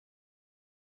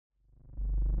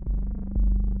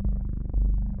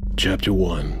Chapter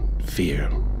 1. Fear.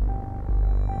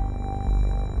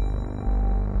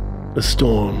 A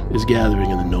storm is gathering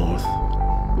in the north.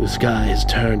 The sky has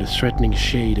turned a threatening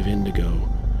shade of indigo,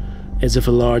 as if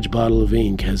a large bottle of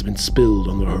ink has been spilled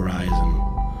on the horizon.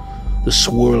 The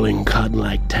swirling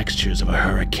cotton-like textures of a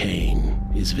hurricane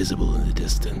is visible in the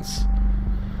distance.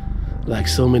 Like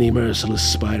so many merciless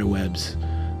spiderwebs,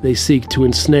 they seek to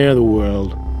ensnare the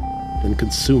world and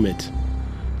consume it.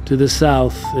 To the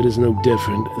south, it is no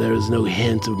different. There is no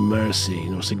hint of mercy,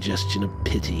 nor suggestion of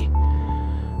pity.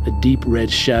 A deep red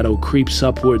shadow creeps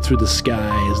upward through the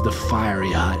sky as the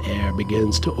fiery hot air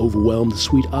begins to overwhelm the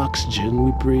sweet oxygen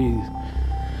we breathe.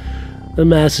 The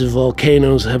massive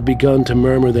volcanoes have begun to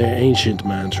murmur their ancient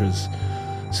mantras,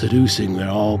 seducing their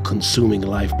all-consuming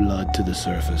lifeblood to the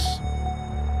surface.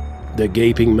 Their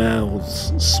gaping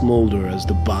mouths smolder as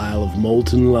the bile of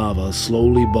molten lava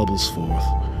slowly bubbles forth.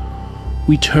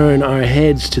 We turn our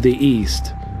heads to the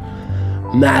east.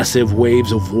 Massive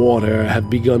waves of water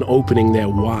have begun opening their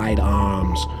wide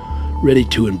arms, ready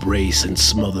to embrace and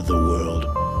smother the world.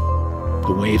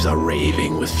 The waves are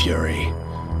raving with fury.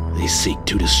 They seek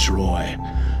to destroy.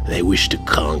 They wish to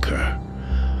conquer.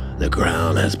 The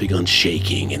ground has begun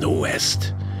shaking in the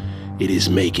west. It is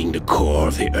making the core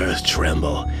of the earth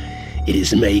tremble. It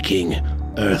is making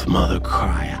Earth Mother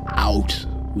cry out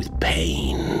with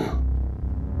pain.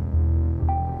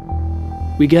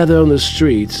 We gather on the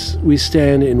streets. We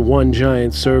stand in one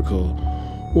giant circle.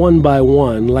 One by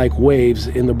one, like waves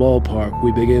in the ballpark,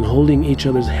 we begin holding each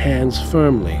other's hands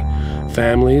firmly.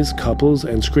 Families, couples,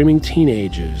 and screaming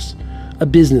teenagers. A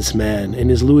businessman in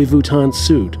his Louis Vuitton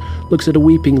suit looks at a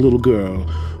weeping little girl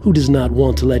who does not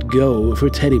want to let go of her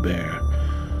teddy bear.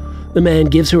 The man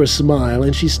gives her a smile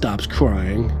and she stops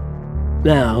crying.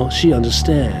 Now she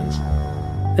understands.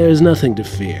 There is nothing to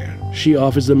fear. She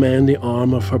offers the man the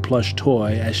arm of her plush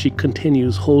toy as she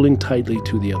continues holding tightly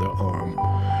to the other arm.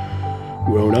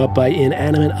 Grown up by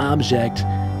inanimate object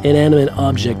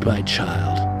by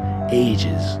child.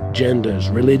 Ages, genders,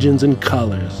 religions, and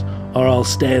colors are all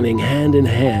standing hand in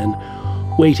hand,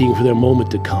 waiting for their moment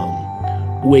to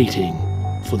come, waiting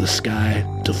for the sky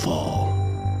to fall.